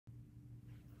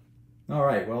All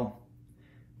right, well,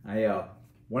 I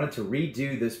wanted to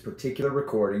redo this particular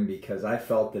recording because I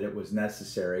felt that it was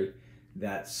necessary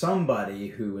that somebody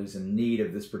who is in need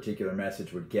of this particular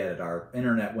message would get it. Our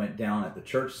internet went down at the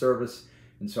church service,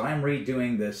 and so I'm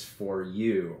redoing this for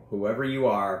you, whoever you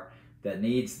are that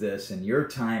needs this in your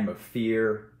time of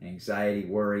fear, anxiety,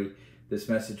 worry. This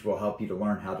message will help you to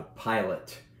learn how to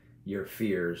pilot your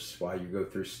fears while you go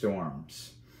through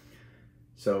storms.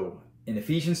 So in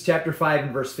Ephesians chapter 5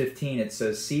 and verse 15, it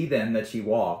says, "See then that ye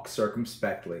walk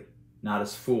circumspectly, not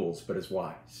as fools, but as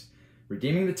wise,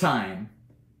 redeeming the time,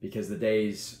 because the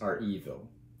days are evil.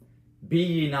 Be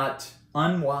ye not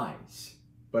unwise,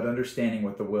 but understanding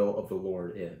what the will of the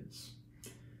Lord is."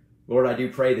 Lord, I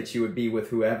do pray that you would be with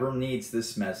whoever needs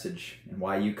this message and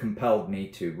why you compelled me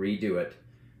to redo it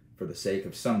for the sake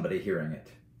of somebody hearing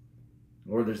it.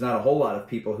 Lord, there's not a whole lot of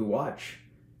people who watch,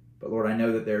 but Lord, I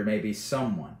know that there may be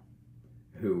someone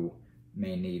who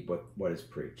may need what is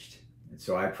preached. And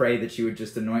so I pray that you would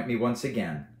just anoint me once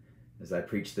again as I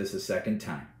preach this a second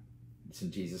time. It's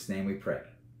in Jesus' name we pray.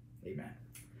 Amen.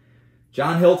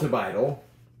 John Hiltebeitel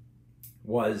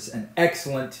was an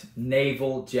excellent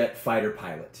naval jet fighter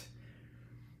pilot.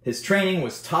 His training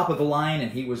was top of the line,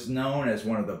 and he was known as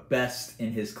one of the best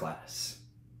in his class.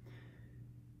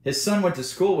 His son went to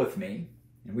school with me,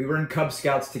 and we were in Cub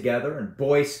Scouts together and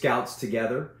Boy Scouts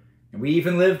together, and we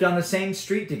even lived on the same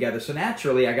street together. So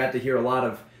naturally, I got to hear a lot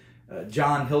of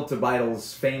John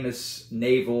Hiltebeitel's famous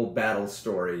naval battle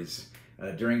stories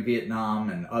during Vietnam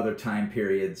and other time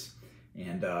periods.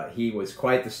 And he was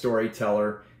quite the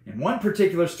storyteller. And one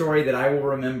particular story that I will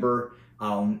remember,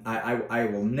 I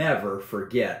will never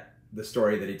forget the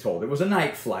story that he told. It was a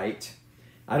night flight.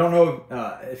 I don't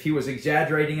know if he was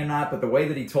exaggerating or not, but the way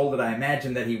that he told it, I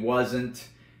imagine that he wasn't.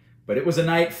 But it was a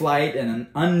night flight, and an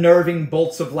unnerving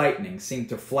bolts of lightning seemed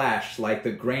to flash like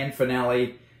the grand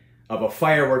finale of a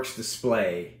fireworks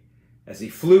display as he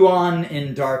flew on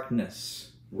in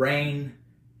darkness, rain,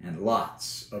 and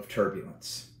lots of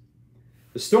turbulence.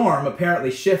 The storm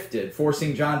apparently shifted,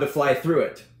 forcing John to fly through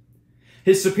it.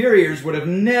 His superiors would have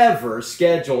never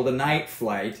scheduled a night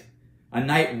flight, a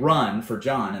night run for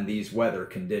John in these weather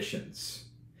conditions.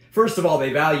 First of all,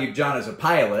 they valued John as a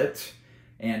pilot,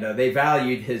 and they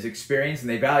valued his experience and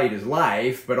they valued his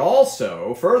life, but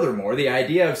also, furthermore, the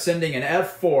idea of sending an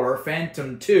F-4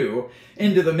 Phantom II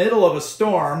into the middle of a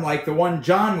storm like the one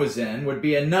John was in would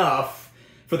be enough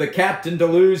for the captain to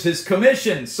lose his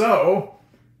commission. So,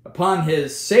 upon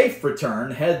his safe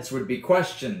return, heads would be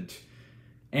questioned,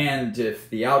 and if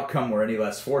the outcome were any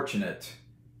less fortunate,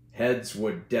 heads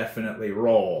would definitely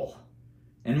roll,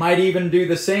 and might even do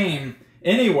the same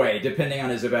anyway, depending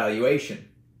on his evaluation.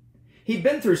 He'd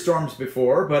been through storms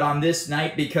before, but on this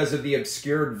night, because of the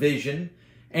obscured vision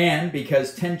and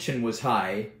because tension was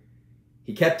high,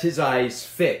 he kept his eyes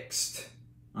fixed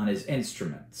on his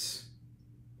instruments,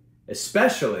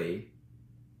 especially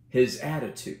his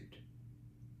attitude.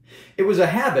 It was a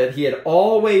habit he had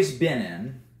always been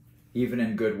in, even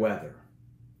in good weather.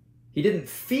 He didn't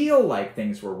feel like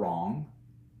things were wrong.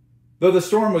 Though the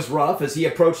storm was rough as he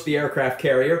approached the aircraft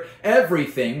carrier,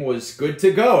 everything was good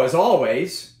to go, as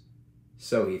always.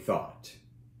 So he thought.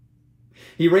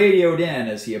 He radioed in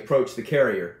as he approached the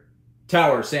carrier.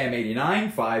 "Tower Sam 89,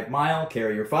 5 mile,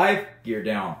 carrier 5, gear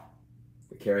down."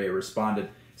 The carrier responded,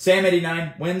 "Sam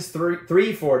 89, winds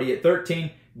 340 at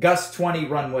 13, gust 20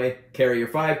 runway, carrier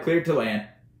 5, cleared to land."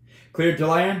 "Cleared to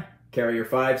land, carrier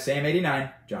 5, Sam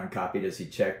 89, John copied as he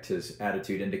checked his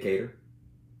attitude indicator.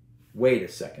 Wait a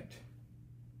second.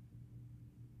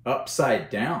 Upside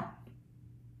down.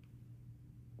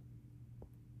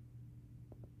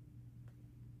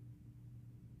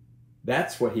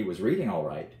 That's what he was reading, all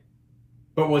right.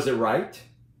 But was it right?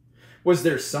 Was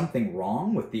there something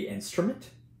wrong with the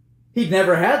instrument? He'd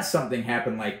never had something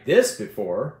happen like this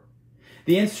before.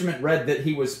 The instrument read that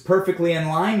he was perfectly in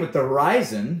line with the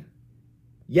horizon,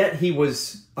 yet he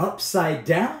was upside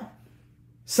down.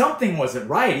 Something wasn't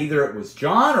right. Either it was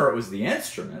John or it was the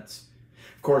instruments.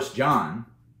 Of course, John,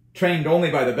 trained only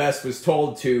by the best, was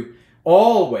told to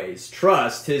always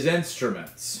trust his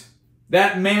instruments.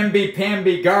 That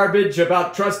mamby-pamby garbage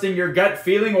about trusting your gut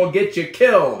feeling will get you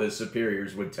killed, his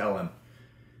superiors would tell him.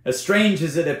 As strange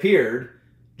as it appeared,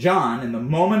 John, in the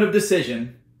moment of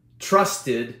decision,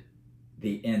 trusted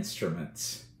the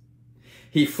instruments.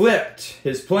 He flipped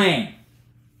his plane.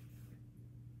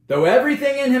 Though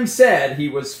everything in him said he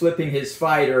was flipping his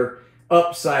fighter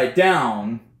upside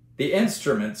down, the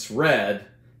instruments read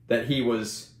that he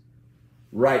was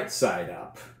right side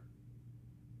up.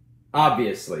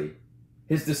 Obviously,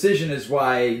 his decision is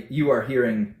why you are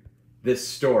hearing this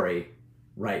story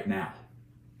right now.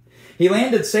 He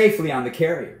landed safely on the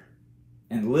carrier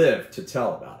and lived to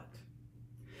tell about it.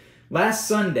 Last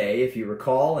Sunday, if you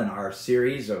recall, in our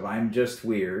series of I'm Just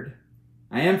Weird,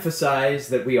 I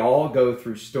emphasized that we all go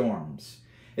through storms.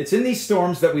 It's in these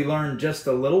storms that we learn just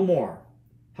a little more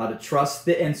how to trust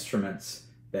the instruments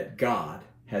that God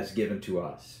has given to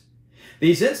us.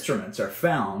 These instruments are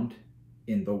found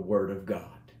in the Word of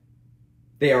God.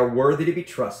 They are worthy to be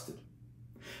trusted.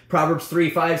 Proverbs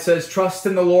 3:5 says, "Trust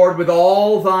in the Lord with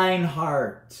all thine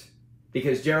heart,"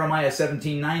 because Jeremiah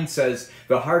 17:9 says,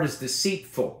 "The heart is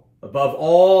deceitful above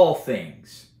all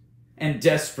things and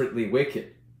desperately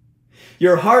wicked."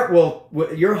 Your heart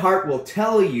will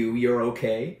tell you you're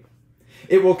okay.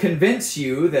 It will convince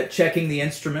you that checking the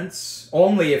instruments,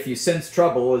 only if you sense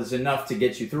trouble, is enough to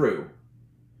get you through.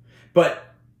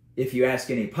 But if you ask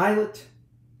any pilot,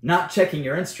 not checking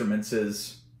your instruments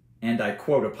is, and I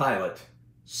quote a pilot,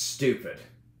 stupid.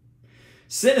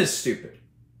 Sin is stupid.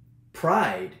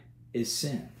 Pride is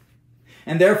sin.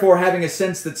 And therefore having a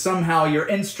sense that somehow your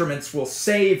instruments will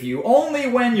save you only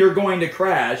when you're going to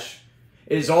crash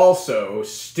is also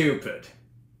stupid.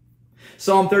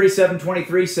 Psalm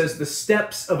 37:23 says, "The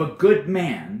steps of a good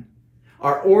man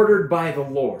are ordered by the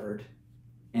Lord,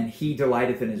 and he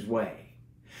delighteth in his way.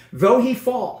 Though he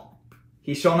fall,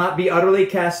 he shall not be utterly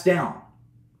cast down,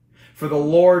 for the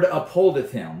Lord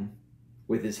upholdeth him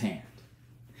with his hand."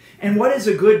 And what is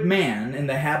a good man in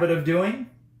the habit of doing?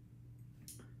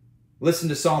 Listen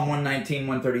to Psalm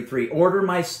 119:133. "Order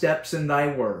my steps in thy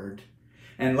word,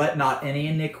 and let not any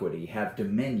iniquity have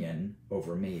dominion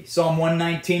over me." Psalm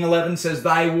 119:11 says,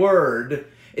 Thy word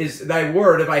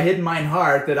have I hidden mine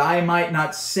heart, that I might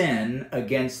not sin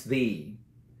against thee.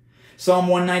 Psalm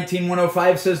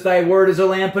 119:105 says, "Thy word is a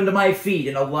lamp unto my feet,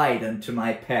 and a light unto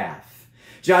my path."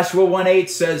 Joshua 1:8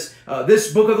 says,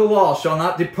 "This book of the law shall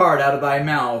not depart out of thy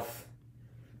mouth,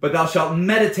 but thou shalt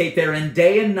meditate therein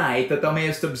day and night, that thou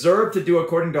mayest observe to do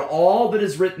according to all that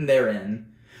is written therein.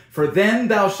 For then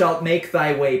thou shalt make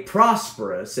thy way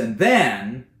prosperous, and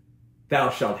then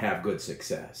thou shalt have good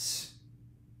success."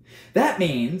 That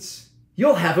means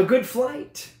you'll have a good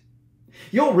flight.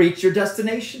 You'll reach your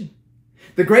destination.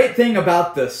 The great thing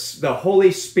about the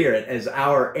Holy Spirit as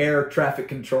our air traffic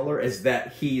controller is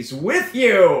that he's with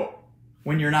you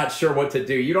when you're not sure what to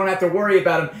do. You don't have to worry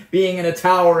about him being in a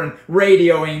tower and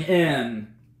radioing in.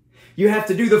 You have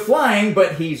to do the flying,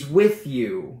 but he's with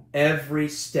you every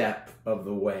step of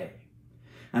the way.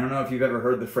 I don't know if you've ever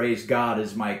heard the phrase, "God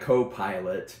is my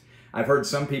co-pilot." I've heard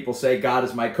some people say, "God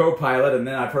is my co-pilot," and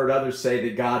then I've heard others say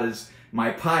that God is my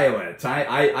pilot.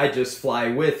 I just fly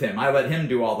with him. I let him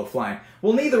do all the flying.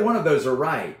 Well, neither one of those are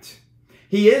right.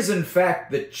 He is, in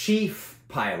fact, the chief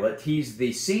pilot. He's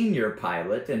the senior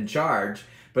pilot in charge,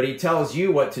 but he tells you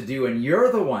what to do, and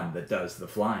you're the one that does the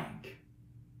flying.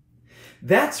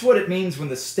 That's what it means when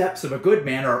the steps of a good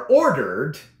man are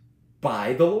ordered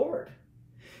by the Lord.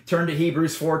 Turn to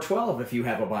Hebrews 4:12 if you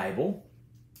have a Bible.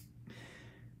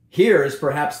 Here is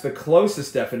perhaps the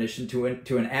closest definition to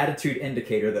an attitude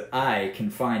indicator that I can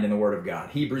find in the Word of God.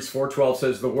 Hebrews 4:12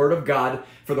 says, "The Word of God,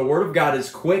 for the Word of God is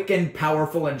quick and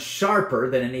powerful and sharper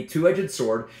than any two-edged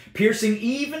sword, piercing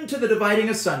even to the dividing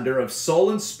asunder of soul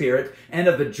and spirit and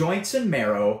of the joints and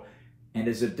marrow, and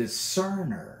is a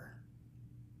discerner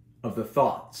of the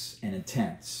thoughts and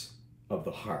intents of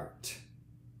the heart."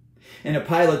 In a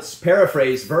pilot's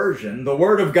paraphrase version, the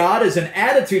Word of God is an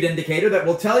attitude indicator that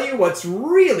will tell you what's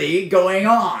really going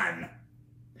on.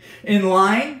 In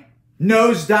line,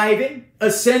 nose diving,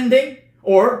 ascending,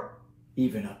 or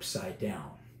even upside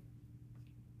down.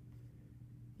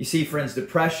 You see, friends,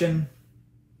 depression,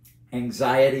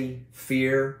 anxiety,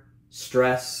 fear,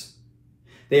 stress,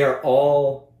 they are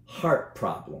all heart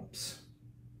problems.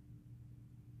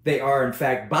 They are, in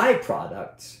fact,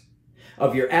 byproducts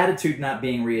of your attitude not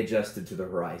being readjusted to the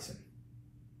horizon.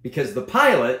 Because the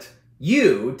pilot,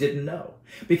 you didn't know.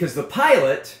 Because the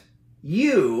pilot,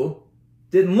 you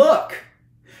didn't look.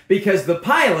 Because the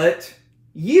pilot,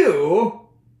 you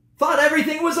thought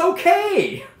everything was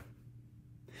okay.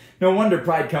 No wonder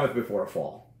pride cometh before a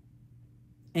fall.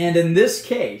 And in this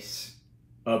case,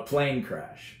 a plane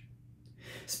crash.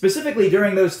 Specifically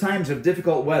during those times of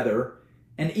difficult weather,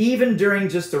 and even during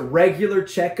just a regular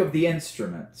check of the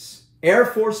instruments, Air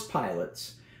Force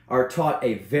pilots are taught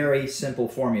a very simple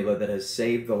formula that has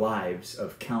saved the lives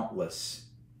of countless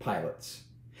pilots.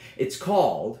 It's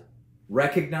called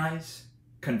recognize,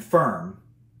 confirm,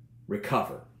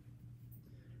 recover.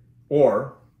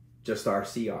 Or just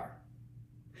RCR.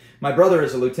 My brother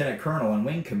is a lieutenant colonel and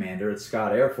wing commander at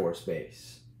Scott Air Force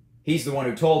Base. He's the one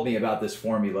who told me about this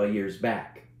formula years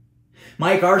back.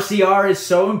 "Mike, RCR is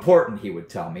so important," he would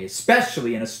tell me,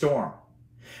 "especially in a storm.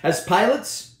 As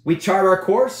pilots, we chart our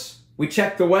course, we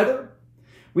check the weather,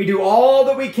 we do all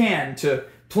that we can to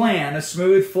plan a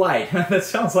smooth flight. That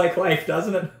sounds like life,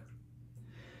 doesn't it?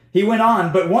 He went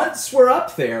on, but once we're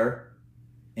up there,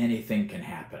 anything can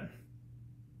happen.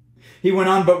 He went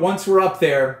on, but once we're up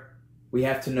there, we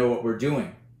have to know what we're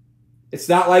doing. It's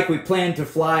not like we plan to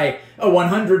fly a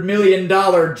 $100 million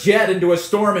jet into a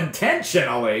storm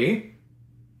intentionally.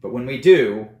 But when we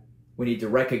do, we need to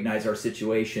recognize our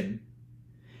situation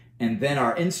and then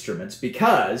our instruments,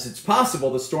 because it's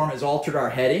possible the storm has altered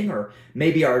our heading, or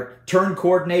maybe our turn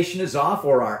coordination is off,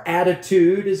 or our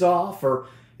attitude is off, or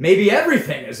maybe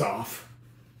everything is off.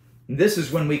 And this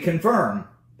is when we confirm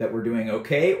that we're doing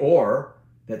okay or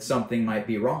that something might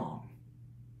be wrong,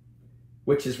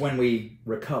 which is when we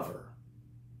recover.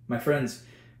 My friends,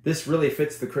 this really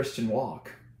fits the Christian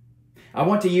walk. I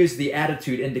want to use the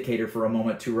attitude indicator for a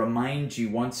moment to remind you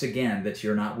once again that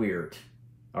you're not weird,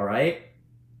 all right?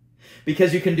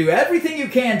 Because you can do everything you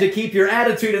can to keep your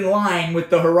attitude in line with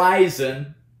the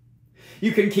horizon.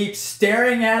 You can keep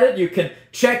staring at it, you can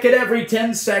check it every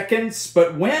 10 seconds,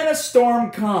 but when a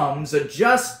storm comes,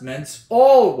 adjustments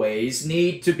always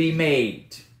need to be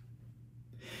made.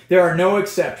 There are no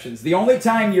exceptions. The only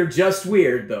time you're just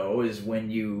weird, though, is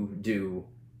when you do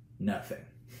nothing.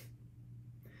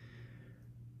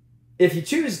 If you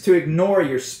choose to ignore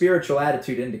your spiritual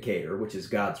attitude indicator, which is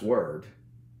God's Word,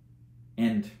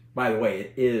 and by the way,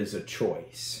 it is a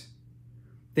choice,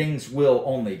 things will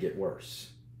only get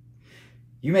worse.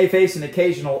 You may face an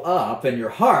occasional up, and your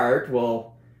heart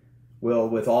will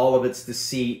with all of its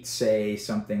deceit, say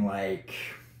something like,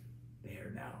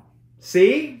 "There now.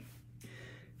 See?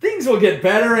 Things will get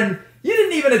better, and you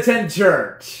didn't even attend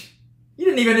church. You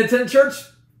didn't even attend church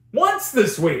once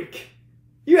this week.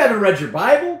 You haven't read your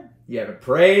Bible. You haven't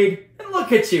prayed. And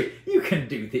look at you. You can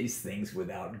do these things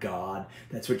without God."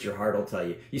 That's what your heart will tell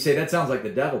you. You say, "That sounds like the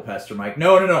devil, Pastor Mike."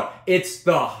 No. It's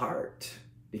the heart.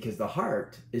 Because the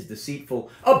heart is deceitful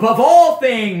above all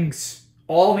things.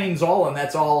 All means all, and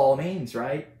that's all means,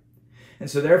 right? And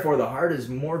so therefore, the heart is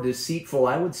more deceitful,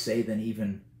 I would say, than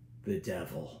even the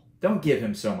devil. Don't give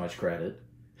him so much credit.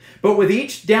 But with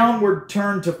each downward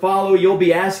turn to follow, you'll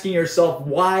be asking yourself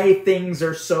why things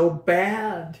are so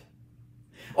bad.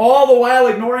 All the while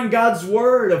ignoring God's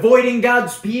Word, avoiding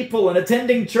God's people, and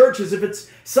attending church as if it's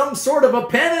some sort of a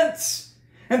penance,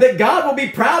 and that God will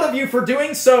be proud of you for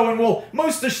doing so and will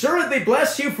most assuredly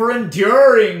bless you for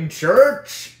enduring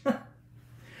church.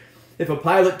 If a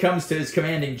pilot comes to his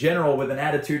commanding general with an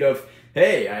attitude of,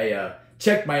 "Hey, I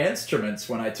checked my instruments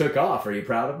when I took off. Are you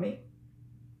proud of me?"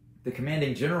 The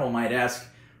commanding general might ask,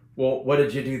 "Well, what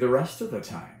did you do the rest of the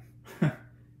time?"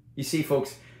 You see,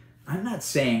 folks, I'm not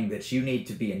saying that you need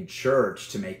to be in church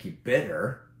to make you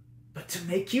bitter, but to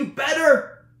make you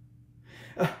better,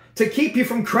 to keep you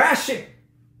from crashing,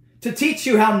 to teach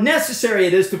you how necessary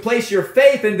it is to place your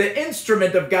faith in the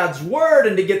instrument of God's Word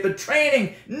and to get the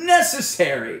training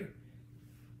necessary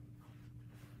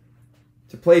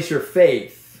to place your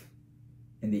faith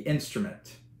in the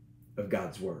instrument of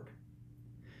God's Word.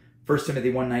 1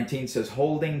 Timothy 1:19 says,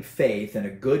 "Holding faith and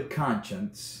a good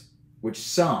conscience, which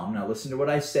some," now listen to what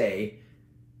I say,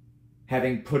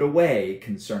 "having put away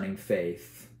concerning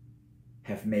faith,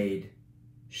 have made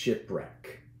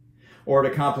shipwreck." Or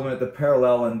to complement the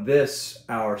parallel in this,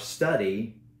 our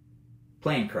study,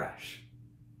 plane crash.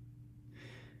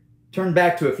 Turn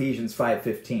back to Ephesians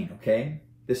 5:15, okay?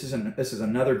 This is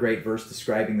another great verse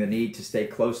describing the need to stay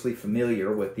closely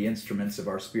familiar with the instruments of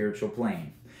our spiritual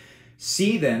plane.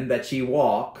 "See then that ye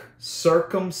walk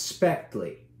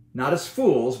circumspectly, not as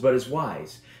fools, but as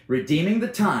wise, redeeming the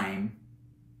time,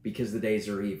 because the days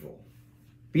are evil.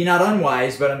 Be not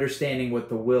unwise, but understanding what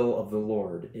the will of the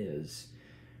Lord is."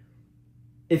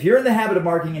 If you're in the habit of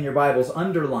marking in your Bibles,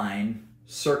 underline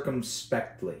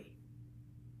circumspectly.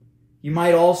 You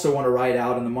might also want to write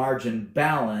out in the margin,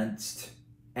 balanced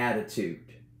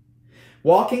attitude.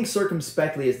 Walking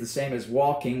circumspectly is the same as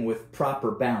walking with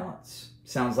proper balance.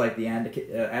 Sounds like the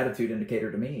attitude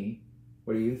indicator to me.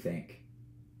 What do you think?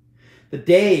 The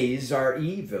days are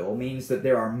evil means that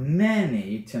there are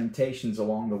many temptations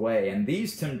along the way, and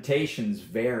these temptations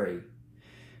vary.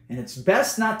 And it's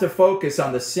best not to focus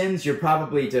on the sins you're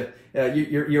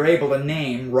able to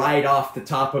name right off the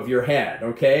top of your head,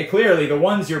 okay? Clearly, the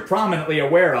ones you're prominently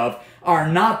aware of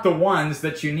are not the ones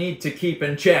that you need to keep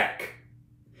in check.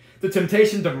 The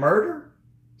temptation to murder,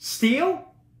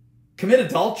 steal, commit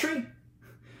adultery?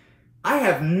 I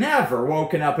have never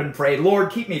woken up and prayed,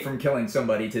 "Lord, keep me from killing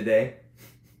somebody today.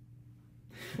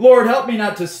 Lord, help me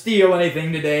not to steal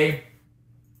anything today."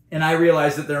 And I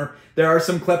realize that there are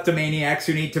some kleptomaniacs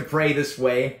who need to pray this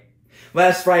way.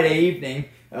 Last Friday evening,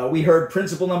 we heard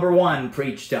principle number 1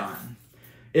 preached on.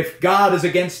 If God is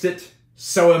against it,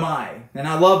 so am I. And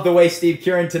I love the way Steve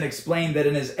Currington explained that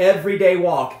in his everyday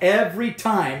walk, every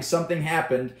time something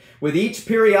happened, with each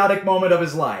periodic moment of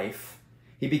his life,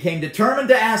 he became determined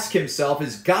to ask himself,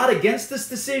 is God against this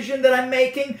decision that I'm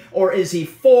making, or is he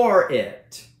for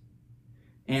it?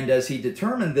 And as he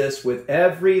determined this with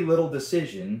every little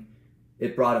decision,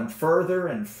 it brought him further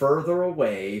and further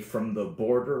away from the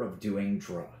border of doing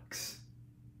drugs.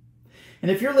 And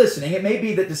if you're listening, it may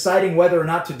be that deciding whether or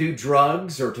not to do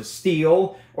drugs or to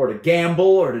steal or to gamble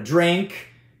or to drink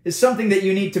is something that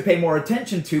you need to pay more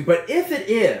attention to. But if it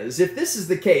is, if this is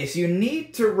the case, you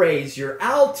need to raise your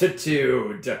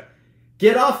altitude.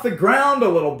 Get off the ground a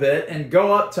little bit and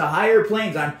go up to higher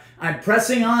planes. I'm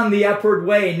pressing on the upward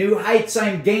way. New heights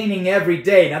I'm gaining every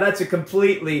day. Now that's a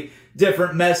completely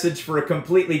different message for a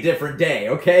completely different day,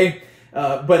 okay?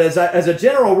 But as a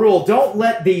general rule, don't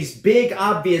let these big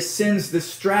obvious sins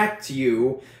distract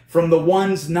you from the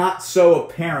ones not so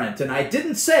apparent. And I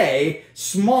didn't say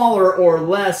smaller or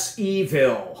less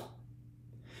evil.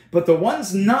 But the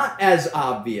ones not as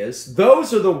obvious,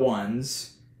 those are the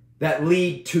ones that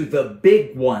lead to the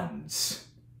big ones.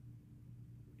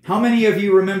 How many of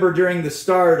you remember during the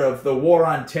start of the War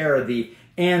on Terror, the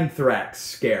anthrax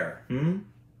scare?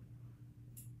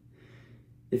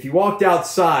 If you walked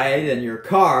outside and your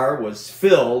car was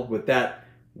filled with that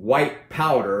white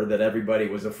powder that everybody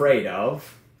was afraid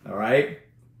of, all right?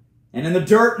 And in the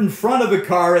dirt in front of the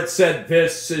car it said,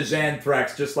 "This is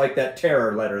anthrax," just like that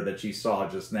terror letter that you saw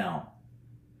just now.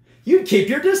 You'd keep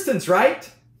your distance, right?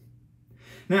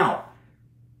 Now,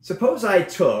 suppose I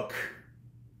took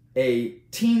a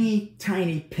teeny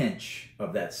tiny pinch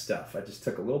of that stuff. I just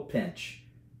took a little pinch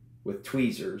with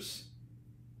tweezers,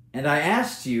 and I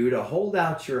asked you to hold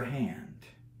out your hand.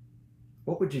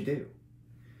 What would you do?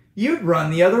 You'd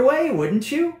run the other way,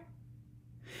 wouldn't you?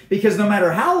 Because no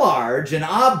matter how large and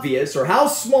obvious or how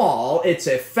small, it's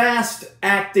a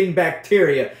fast-acting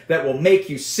bacteria that will make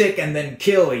you sick and then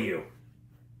kill you.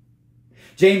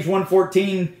 James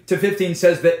 1:14-15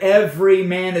 says that every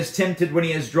man is tempted when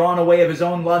he is drawn away of his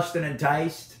own lust and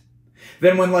enticed.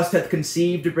 Then when lust hath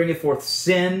conceived, it bringeth forth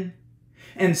sin.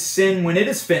 And sin, when it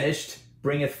is finished,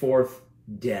 bringeth forth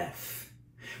death.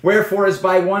 Wherefore as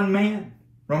by one man,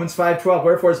 Romans 5:12,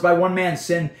 wherefore as by one man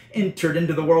sin entered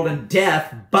into the world, and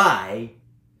death by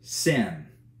sin.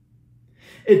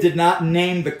 It did not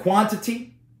name the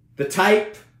quantity, the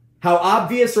type, how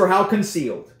obvious or how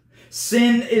concealed.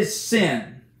 Sin is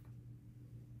sin.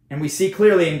 And we see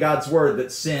clearly in God's word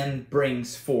that sin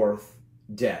brings forth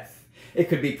death. It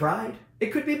could be pride.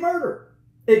 It could be murder.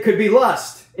 It could be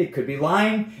lust. It could be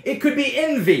lying. It could be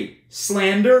envy,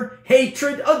 slander,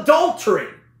 hatred, adultery,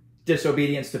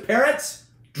 disobedience to parents,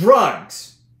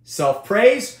 drugs,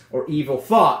 self-praise, or evil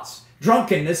thoughts,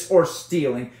 drunkenness, or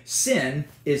stealing. Sin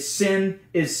is sin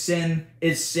is sin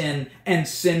is sin, and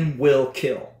sin will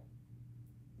kill.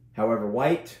 However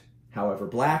white, however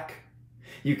black,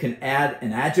 you can add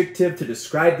an adjective to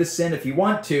describe the sin if you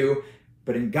want to,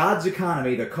 but in God's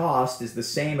economy, the cost is the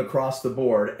same across the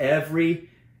board.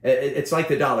 It's like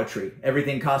the Dollar Tree.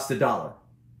 Everything costs $1.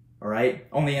 All right?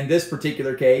 Only in this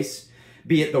particular case,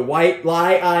 be it the white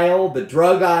lie aisle, the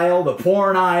drug aisle, the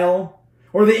porn aisle,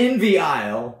 or the envy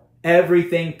aisle,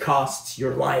 everything costs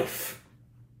your life.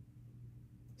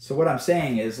 So what I'm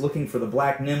saying is, looking for the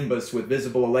black nimbus with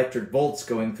visible electric bolts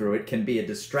going through it can be a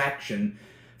distraction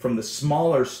from the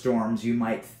smaller storms you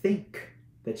might think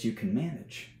that you can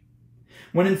manage.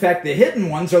 When in fact the hidden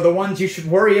ones are the ones you should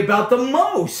worry about the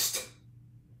most.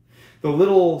 The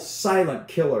little silent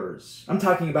killers. I'm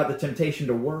talking about the temptation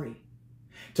to worry,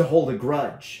 to hold a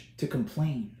grudge, to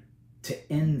complain, to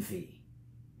envy.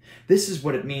 This is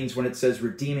what it means when it says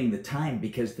redeeming the time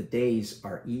because the days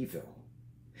are evil.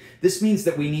 This means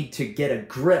that we need to get a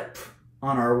grip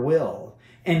on our will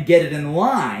and get it in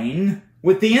line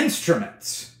with the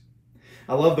instruments.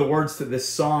 I love the words to this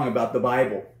song about the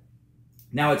Bible.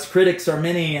 Now its critics are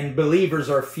many and believers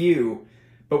are few,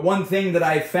 but one thing that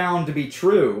I've found to be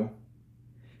true,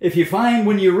 if you find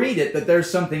when you read it that there's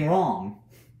something wrong,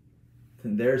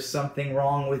 then there's something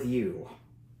wrong with you.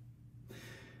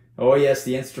 Oh yes,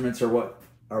 the instruments are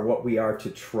what we are to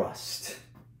trust,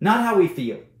 not how we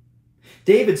feel.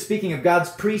 David, speaking of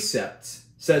God's precepts,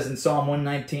 says in Psalm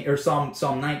 119 or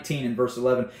Psalm 19 in verse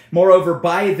 11, "Moreover,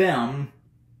 by them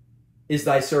is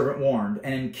thy servant warned,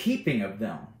 and in keeping of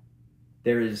them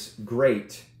there is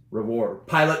great reward."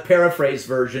 Pilate paraphrase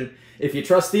version, if you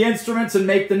trust the instruments and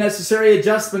make the necessary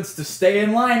adjustments to stay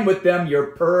in line with them, you're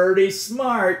pretty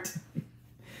smart.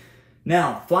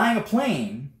 Now, flying a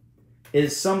plane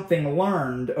is something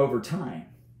learned over time.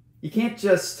 You can't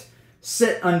just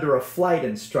sit under a flight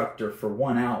instructor for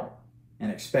 1 hour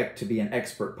and expect to be an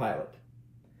expert pilot.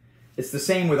 It's the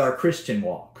same with our Christian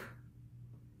walk.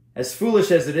 As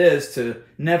foolish as it is to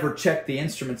never check the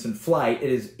instruments in flight,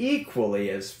 it is equally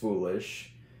as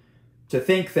foolish to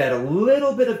think that a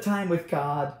little bit of time with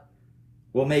God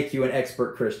will make you an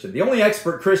expert Christian. The only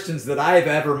expert Christians that I've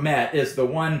ever met is the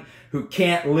one who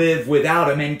can't live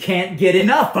without him and can't get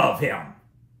enough of him.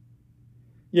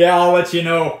 Yeah, I'll let you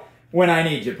know when I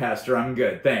need you, Pastor. I'm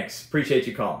good. Thanks. Appreciate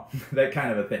you calling. That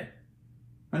kind of a thing.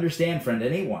 Understand, friend,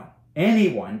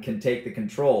 anyone can take the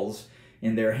controls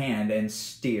in their hand and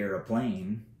steer a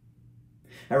plane.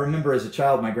 I remember as a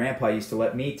child, my grandpa used to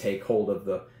let me take hold of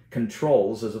the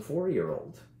controls as a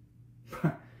 4-year-old.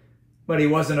 But he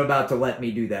wasn't about to let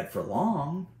me do that for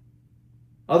long.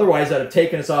 Otherwise, I'd have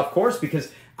taken us off course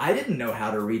because I didn't know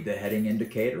how to read the heading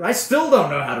indicator. I still don't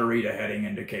know how to read a heading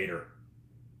indicator.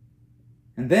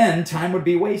 And then time would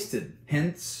be wasted,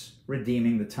 hence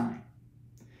redeeming the time,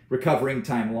 recovering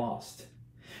time lost.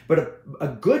 But a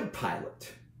good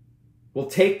pilot will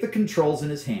take the controls in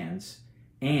his hands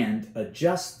and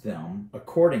adjust them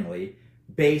accordingly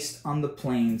based on the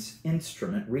plane's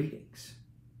instrument readings.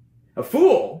 A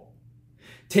fool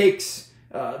takes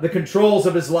the controls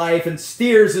of his life and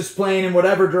steers his plane in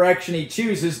whatever direction he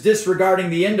chooses, disregarding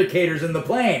the indicators in the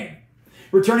plane.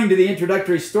 Returning to the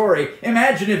introductory story,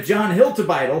 imagine if John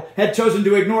Hiltebeitel had chosen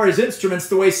to ignore his instruments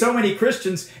the way so many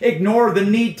Christians ignore the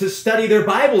need to study their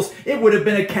Bibles. It would have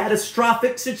been a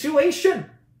catastrophic situation.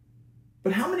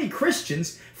 But how many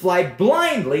Christians fly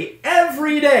blindly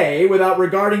every day without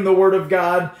regarding the Word of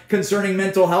God concerning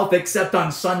mental health except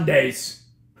on Sundays?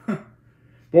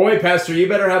 Boy, Pastor, you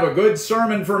better have a good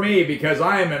sermon for me because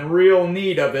I am in real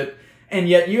need of it. And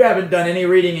yet you haven't done any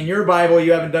reading in your Bible,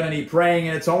 you haven't done any praying,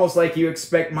 and it's almost like you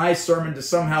expect my sermon to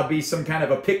somehow be some kind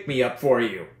of a pick-me-up for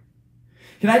you.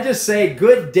 Can I just say,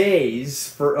 good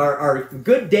days are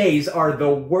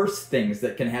the worst things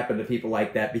that can happen to people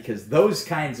like that, because those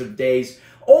kinds of days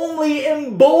only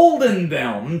embolden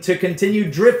them to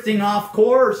continue drifting off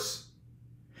course.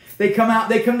 They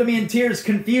come to me in tears,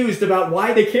 confused about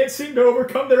why they can't seem to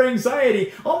overcome their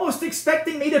anxiety, almost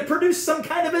expecting me to produce some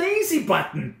kind of an easy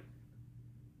button.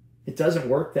 It doesn't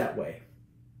work that way.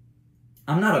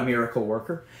 I'm not a miracle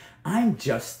worker. I'm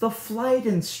just the flight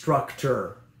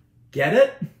instructor. Get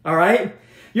it? All right?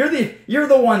 You're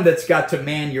the one that's got to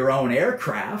man your own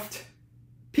aircraft.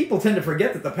 People tend to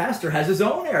forget that the pastor has his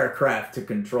own aircraft to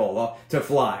control, to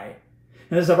fly.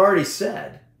 And as I've already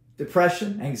said,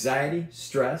 depression, anxiety,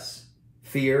 stress,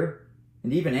 fear,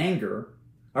 and even anger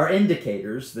are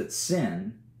indicators that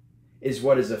sin is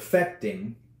what is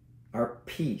affecting our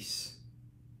peace.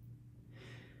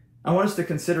 I want us to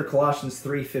consider Colossians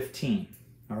 3:15.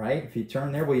 All right, if you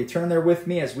turn there, will you turn there with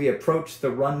me as we approach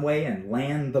the runway and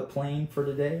land the plane for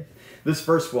today? This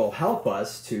verse will help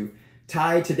us to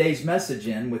tie today's message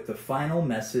in with the final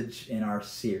message in our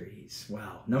series.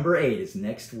 Wow, number 8 is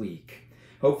next week.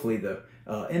 Hopefully the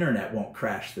internet won't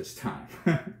crash this time.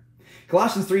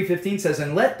 Colossians 3:15 says,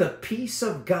 "And let the peace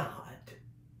of God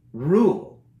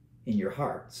rule in your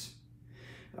hearts,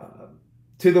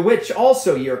 to the which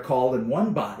also ye are called in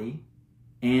one body,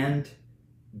 and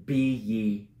be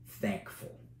ye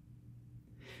thankful."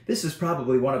 This is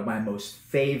probably one of my most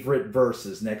favorite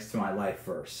verses next to my life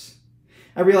verse.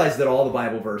 I realize that all the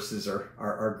Bible verses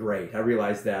are great. I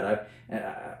realize that.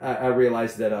 I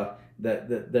realize that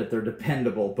they're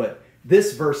dependable. But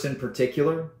this verse in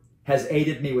particular has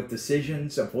aided me with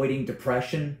decisions, avoiding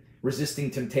depression, resisting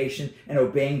temptation, and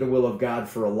obeying the will of God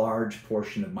for a large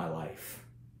portion of my life.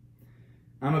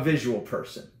 I'm a visual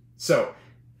person. So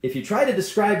if you try to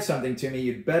describe something to me,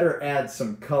 you'd better add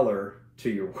some color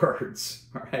to your words,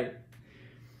 all right?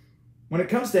 When it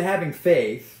comes to having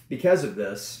faith, because of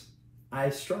this,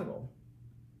 I struggle.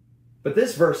 But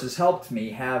this verse has helped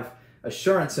me have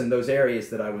assurance in those areas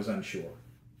that I was unsure.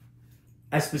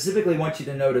 I specifically want you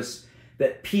to notice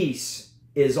that peace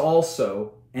is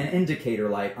also an indicator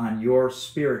light on your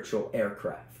spiritual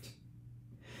aircraft.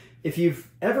 If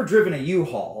you've ever driven a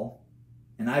U-Haul,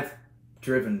 and I've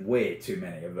driven way too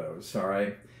many of those, all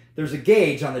right? There's a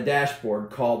gauge on the dashboard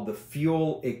called the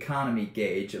fuel economy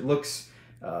gauge. It looks,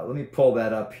 let me pull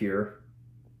that up here.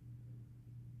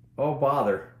 Oh,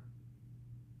 bother.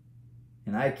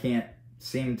 And I can't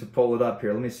seem to pull it up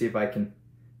here. Let me see if I can.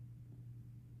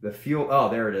 The fuel, oh,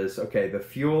 there it is. Okay, the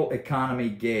fuel economy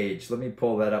gauge. Let me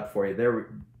pull that up for you.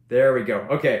 There we go.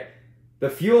 Okay.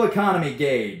 The fuel economy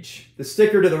gauge. The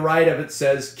sticker to the right of it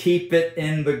says, "Keep it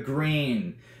in the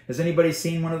green." Has anybody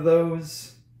seen one of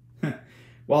those?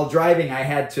 While driving, I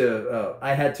had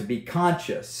to be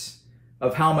conscious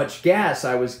of how much gas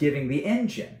I was giving the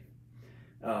engine.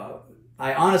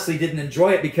 I honestly didn't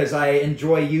enjoy it because I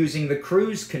enjoy using the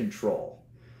cruise control.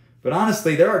 But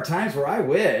honestly, there are times where I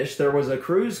wish there was a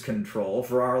cruise control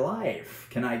for our life.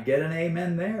 Can I get an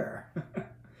amen there?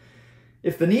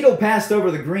 If the needle passed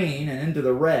over the green and into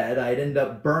the red, I'd end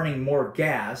up burning more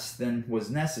gas than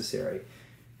was necessary.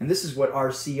 And this is what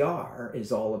RCR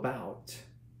is all about.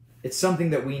 It's something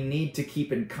that we need to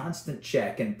keep in constant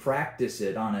check and practice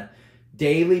it on a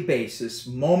daily basis,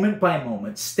 moment by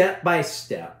moment, step by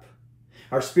step.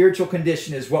 Our spiritual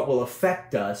condition is what will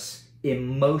affect us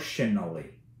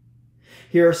emotionally.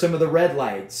 Here are some of the red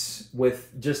lights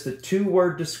with just a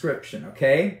 2-word description,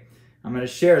 okay? I'm going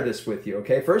to share this with you,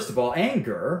 okay? First of all,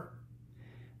 anger.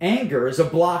 Anger is a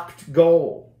blocked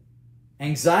goal.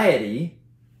 Anxiety,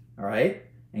 all right?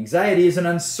 Anxiety is an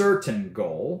uncertain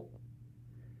goal.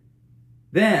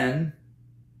 Then,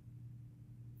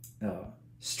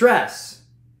 stress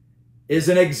is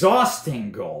an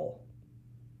exhausting goal.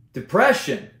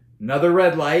 Depression, another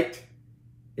red light,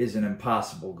 is an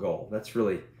impossible goal. That's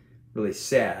really, really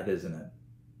sad, isn't it?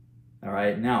 All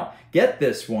right, now, get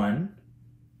this one.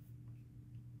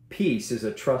 Peace is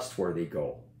a trustworthy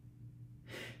goal.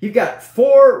 You've got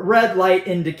 4 red light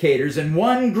indicators and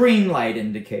 1 green light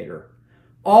indicator.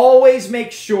 Always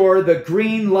make sure the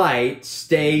green light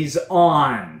stays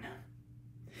on.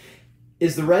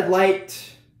 Is the red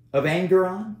light of anger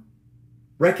on?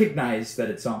 Recognize that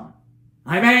it's on.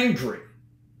 I'm angry.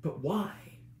 But why?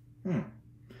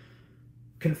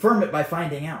 Confirm it by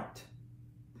finding out.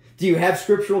 Do you have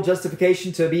scriptural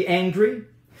justification to be angry?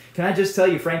 Can I just tell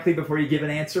you, frankly, before you give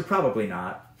an answer? Probably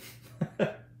not.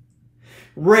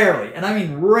 Rarely, and I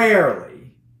mean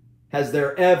rarely, has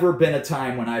there ever been a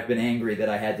time when I've been angry that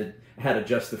I had a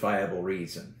justifiable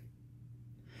reason.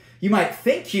 You might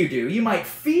think you do, you might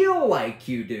feel like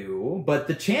you do, but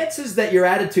the chances that your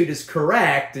attitude is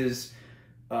correct is,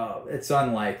 it's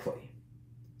unlikely.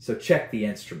 So check the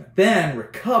instrument. Then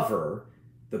recover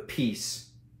the peace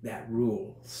that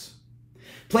rules.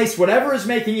 Place whatever is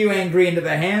making you angry into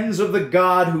the hands of the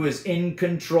God who is in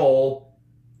control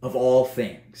of all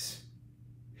things.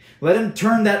 Let him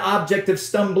turn that object of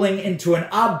stumbling into an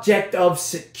object of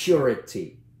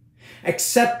security.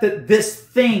 Accept that this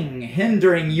thing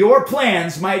hindering your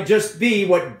plans might just be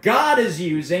what God is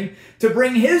using to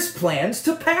bring his plans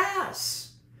to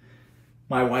pass.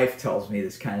 My wife tells me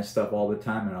this kind of stuff all the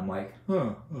time, and I'm like,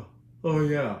 oh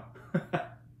yeah.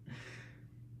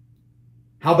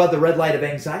 How about the red light of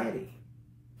anxiety?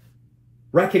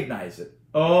 Recognize it.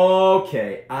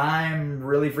 Okay, I'm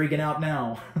really freaking out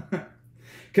now.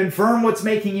 Confirm what's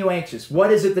making you anxious.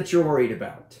 What is it that you're worried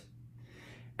about?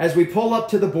 As we pull up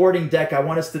to the boarding deck, I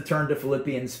want us to turn to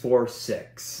Philippians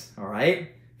 4:6. All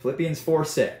right? Philippians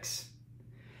 4:6.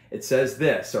 It says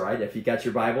this, all right? If you got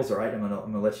your Bibles, all right, I'm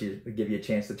gonna give you a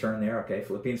chance to turn there, okay?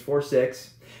 Philippians 4:6.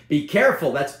 Be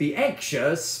careful, that's be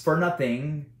anxious for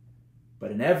nothing,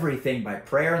 but in everything by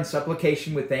prayer and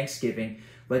supplication with thanksgiving,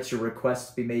 let your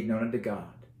requests be made known unto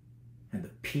God. And the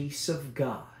peace of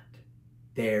God,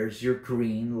 there's your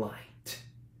green light.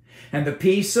 And the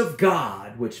peace of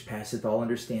God, which passeth all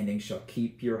understanding, shall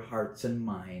keep your hearts and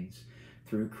minds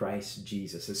through Christ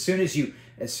Jesus. As soon as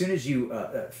you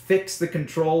fix the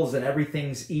controls and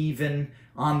everything's even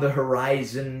on the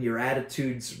horizon, your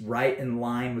attitude's right in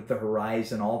line with the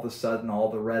horizon, all of a sudden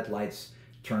all the red lights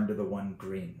turn to the one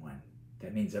green one.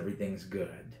 That means everything's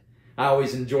good. I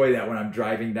always enjoy that when I'm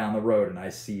driving down the road and I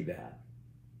see that.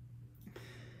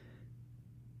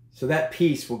 So that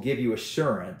peace will give you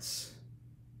assurance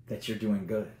that you're doing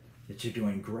good, that you're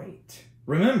doing great.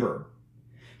 Remember,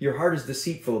 your heart is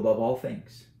deceitful above all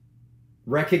things.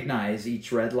 Recognize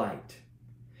each red light.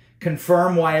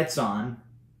 Confirm why it's on.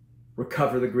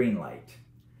 Recover the green light.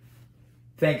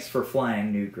 Thanks for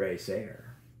flying New Grace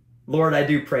Air. Lord, I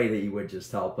do pray that you would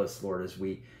just help us, Lord, as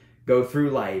we go through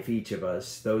life, each of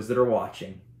us, those that are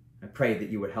watching. I pray that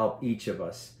you would help each of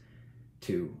us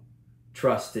to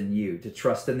trust in you, to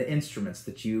trust in the instruments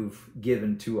that you've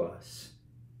given to us.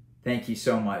 Thank you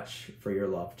so much for your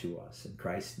love to us. In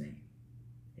Christ's name,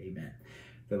 amen.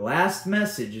 The last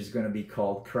message is going to be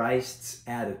called Christ's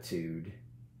Attitude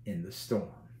in the Storm.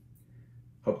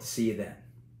 Hope to see you then.